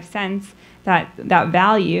 25 cents, that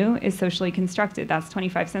value is socially constructed. That's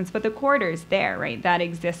 25 cents, but the quarter's there, right? That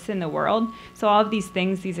exists in the world. So all of these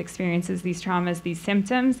things, these experiences, these traumas, these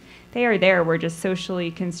symptoms, they are there. We're just socially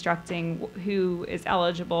constructing who is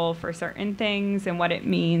eligible for certain things and what it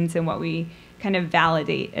means and what we kind of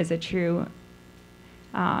validate as a true,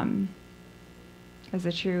 I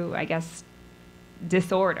guess,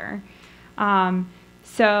 disorder.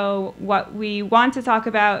 So what we want to talk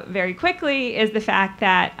about very quickly is the fact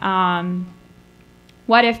that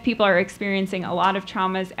what if people are experiencing a lot of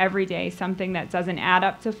traumas every day, something that doesn't add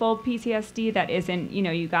up to full PTSD, that isn't,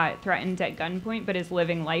 you got threatened at gunpoint, but is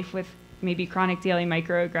living life with maybe chronic daily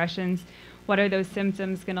microaggressions? What are those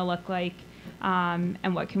symptoms going to look like?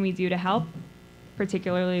 And what can we do to help,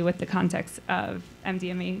 particularly with the context of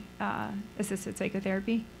MDMA-assisted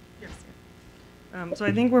psychotherapy? So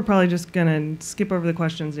I think we're probably just going to skip over the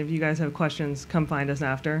questions. If you guys have questions, come find us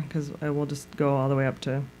after, because we'll just go all the way up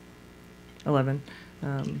to 11.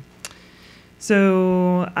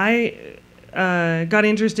 So I got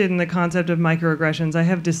interested in the concept of microaggressions. I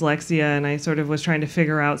have dyslexia, and I sort of was trying to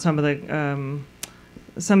figure out some of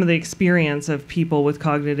the experience of people with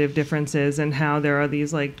cognitive differences and how there are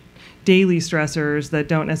these like daily stressors that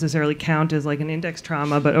don't necessarily count as like an index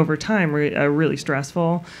trauma, but over time are really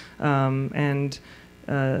stressful. And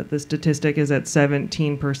the statistic is that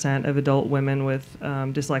 17% of adult women with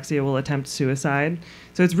dyslexia will attempt suicide.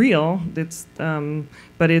 So it's real. It's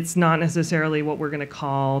but it's not necessarily what we're going to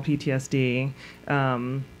call PTSD.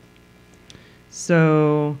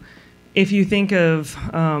 So if you think of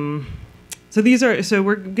so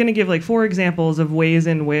we're going to give like 4 examples of ways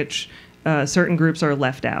in which certain groups are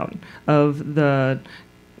left out of the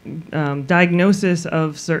diagnosis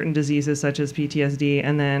of certain diseases such as PTSD,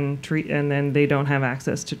 and then they don't have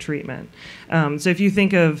access to treatment. So if you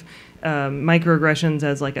think of microaggressions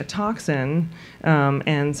as like a toxin,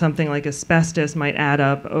 and something like asbestos might add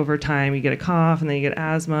up over time. You get a cough, and then you get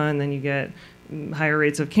asthma, and then you get higher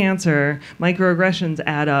rates of cancer. Microaggressions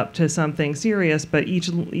add up to something serious, but each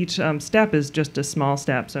step is just a small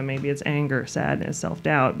step. So maybe it's anger, sadness,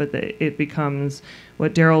 self-doubt, but it becomes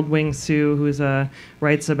what Daryl Wing Su, who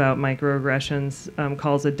writes about microaggressions,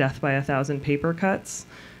 calls a death by 1,000 paper cuts.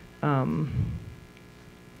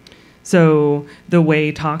 So the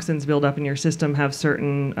way toxins build up in your system have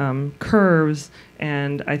certain curves,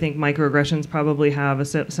 and I think microaggressions probably have a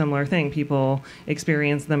similar thing. People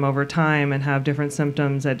experience them over time and have different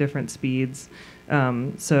symptoms at different speeds.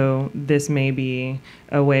 So this may be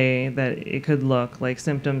a way that it could look like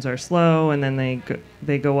symptoms are slow, and then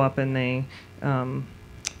they go up and they then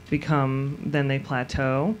they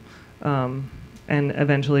plateau, and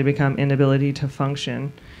eventually become inability to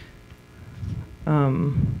function.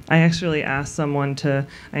 I actually asked someone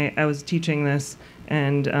I was teaching this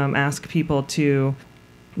and ask people to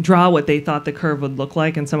draw what they thought the curve would look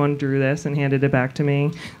like, and someone drew this and handed it back to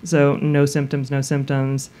me. So no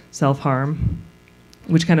symptoms, self-harm,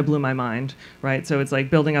 which kind of blew my mind, right? So it's like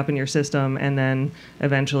building up in your system, and then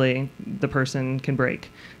eventually the person can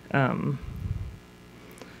break,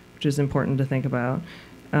 which is important to think about.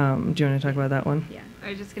 Do you want to talk about that one? Yeah, I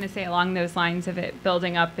was just going to say along those lines of it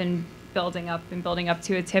building up and building up and building up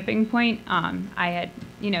to a tipping point. I had,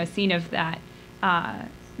 seen of that,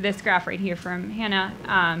 this graph right here from Hannah,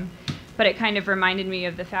 but it kind of reminded me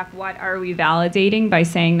of the fact, what are we validating by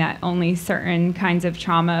saying that only certain kinds of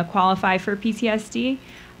trauma qualify for PTSD?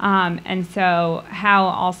 And so how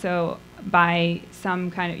also by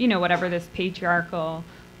some kind of, whatever this patriarchal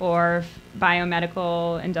or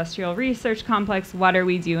biomedical industrial research complex, what are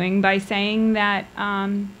we doing by saying that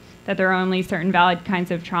that there are only certain valid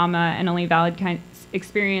kinds of trauma and only valid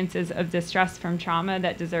experiences of distress from trauma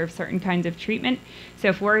that deserve certain kinds of treatment? So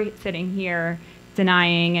if we're sitting here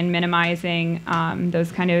denying and minimizing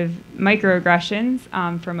those kind of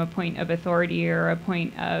microaggressions from a point of authority or a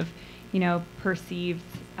point of, perceived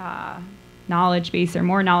knowledge base or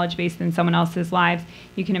more knowledge base than someone else's lives,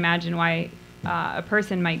 you can imagine why a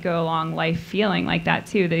person might go along life feeling like that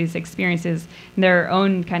too. These experiences, their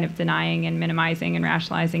own kind of denying and minimizing and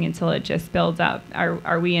rationalizing until it just builds up.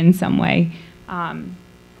 Are we in some way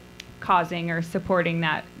causing or supporting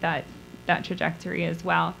that trajectory as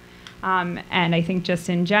well? And I think just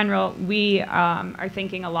in general, we are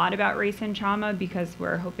thinking a lot about race and trauma because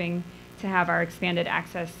we're hoping to have our expanded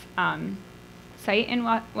access site in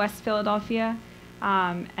West Philadelphia.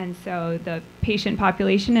 And so the patient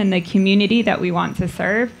population and the community that we want to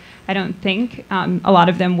serve, I don't think a lot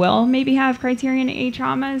of them will maybe have criterion A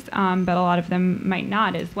traumas, but a lot of them might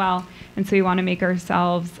not as well. And so we want to make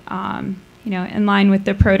ourselves, in line with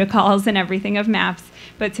the protocols and everything of MAPS,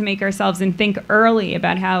 but to make ourselves and think early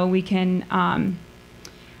about how we can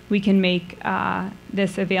make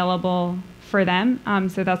this available for them.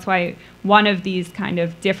 So that's why one of these kind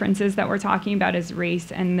of differences that we're talking about is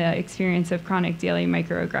race and the experience of chronic daily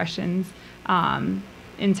microaggressions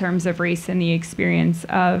in terms of race and the experience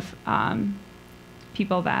of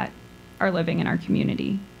people that are living in our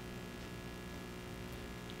community.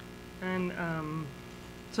 And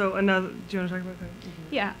so another, do you want to talk about that?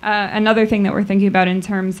 Yeah, another thing that we're thinking about in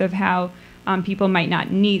terms of how people might not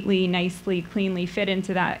neatly, nicely, cleanly fit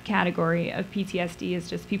into that category of PTSD is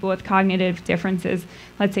just people with cognitive differences.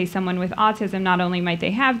 Let's say someone with autism, not only might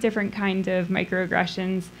they have different kinds of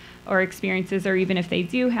microaggressions or experiences, or even if they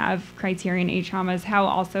do have criterion A traumas, how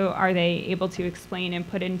also are they able to explain and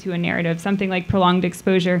put into a narrative? Something like prolonged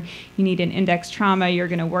exposure, you need an index trauma, you're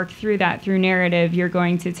going to work through that through narrative, you're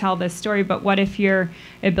going to tell this story, but what if your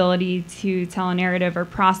ability to tell a narrative or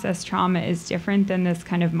process trauma is different than this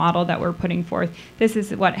kind of model that we're putting forth? This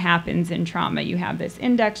is what happens in trauma. You have this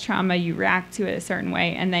index trauma, you react to it a certain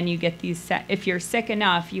way, and then you get these set, if you're sick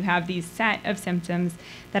enough, you have these set of symptoms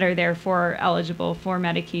that are therefore eligible for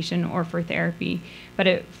medication or for therapy. But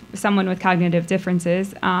if someone with cognitive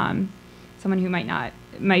differences, someone who might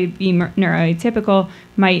be neuroatypical,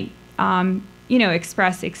 might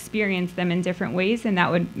experience them in different ways, and that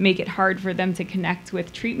would make it hard for them to connect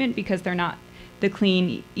with treatment because they're not the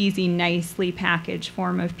clean, easy, nicely packaged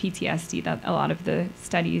form of PTSD that a lot of the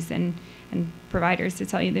studies and providers, to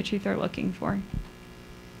tell you the truth, are looking for.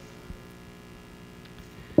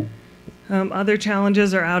 Other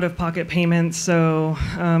challenges are out-of-pocket payments. So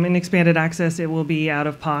in expanded access, it will be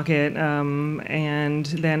out-of-pocket. And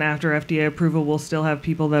then after FDA approval, we'll still have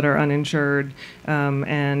people that are uninsured.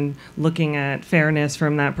 And looking at fairness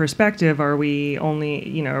from that perspective, are we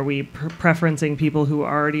only, are we preferencing people who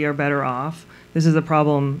already are better off? This is a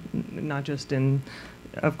problem, not just in,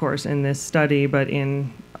 of course, in this study, but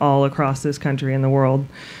in all across this country and the world.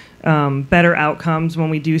 Better outcomes.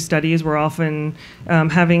 When we do studies, we're often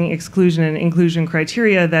having exclusion and inclusion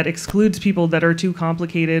criteria that excludes people that are too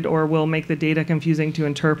complicated or will make the data confusing to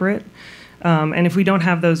interpret. And if we don't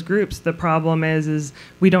have those groups, the problem is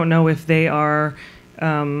we don't know if they are,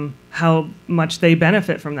 how much they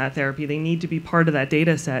benefit from that therapy. They need to be part of that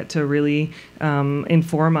data set to really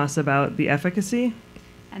inform us about the efficacy.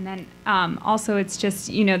 And then also it's just,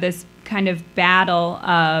 you know, this kind of battle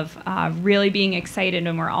of really being excited,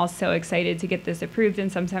 and we're all so excited to get this approved.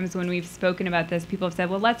 And sometimes when we've spoken about this, people have said,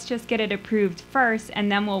 well, let's just get it approved first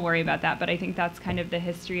and then we'll worry about that. But I think that's kind of the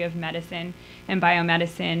history of medicine and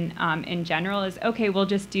biomedicine in general is, okay, we'll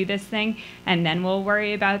just do this thing and then we'll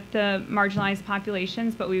worry about the marginalized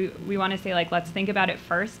populations. But we want to say, like, let's think about it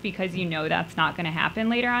first, because you know that's not going to happen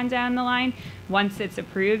later on down the line. Once it's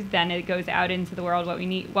approved, then it goes out into the world, what we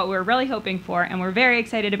need, what we're really hoping for, and we're very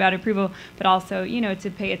excited about approval, but also, you know, to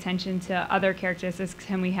pay attention to other characteristics.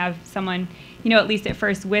 Can we have someone, you know, at least at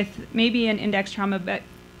first with maybe an index trauma, but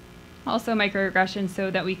also microaggression, so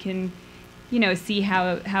that we can, you know, see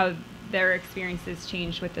how their experiences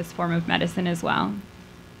change with this form of medicine as well.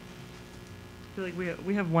 I feel like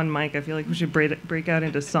we have one mic. I feel like we should break out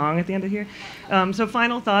into song at the end of here. So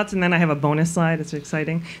final thoughts, and then I have a bonus slide. It's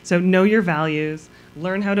exciting. So know your values.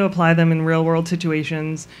 Learn how to apply them in real-world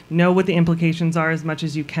situations. Know what the implications are as much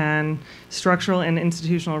as you can. Structural and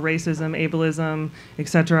institutional racism, ableism,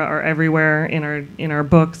 etc., are everywhere in our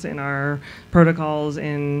books, in our protocols.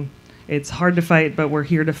 It's hard to fight, but we're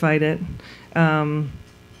here to fight it.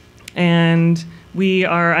 And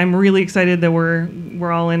I'm really excited that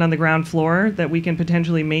we're all in on the ground floor, that we can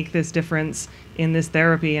potentially make this difference in this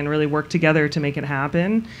therapy and really work together to make it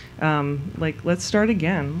happen. Like, let's start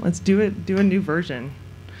again. Let's do a new version.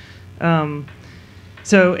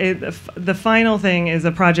 So the final thing is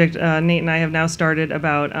a project Nate and I have now started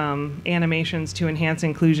about animations to enhance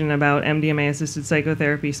inclusion about MDMA-assisted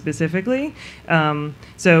psychotherapy specifically.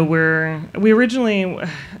 So we originally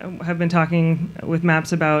have been talking with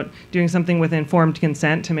MAPS about doing something with informed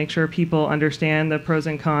consent to make sure people understand the pros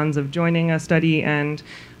and cons of joining a study and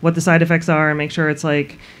what the side effects are, and make sure it's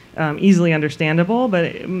like easily understandable.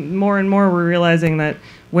 But more and more we're realizing that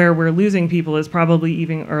where we're losing people is probably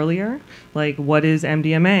even earlier. Like, what is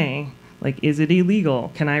MDMA? Like, is it illegal?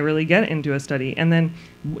 Can I really get into a study? And then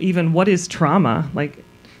even what is trauma? Like,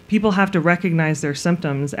 people have to recognize their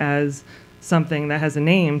symptoms as something that has a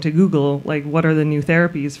name to Google, like, what are the new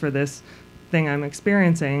therapies for this thing I'm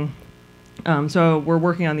experiencing? So we're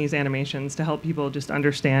working on these animations to help people just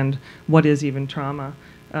understand what is even trauma.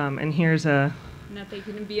 And here's a... Not that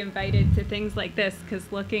you can be invited to things like this, because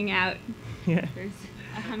looking out, yeah. There's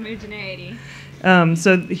a homogeneity.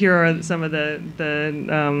 So here are some of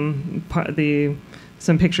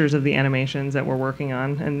some pictures of the animations that we're working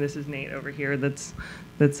on, and this is Nate over here that's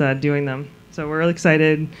doing them. So we're really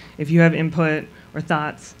excited. If you have input or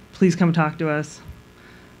thoughts, please come talk to us.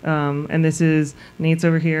 And this is Nate's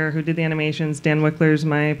over here who did the animations. Dan Wickler's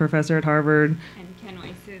my professor at Harvard. And Ken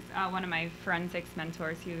Weiss is one of my forensics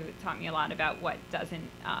mentors who taught me a lot about what doesn't,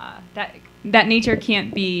 that nature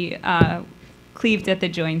can't be cleaved at the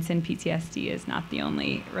joints, and PTSD is not the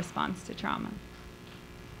only response to trauma.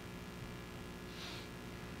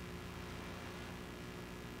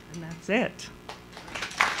 And that's it.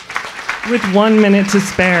 With 1 minute to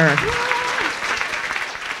spare.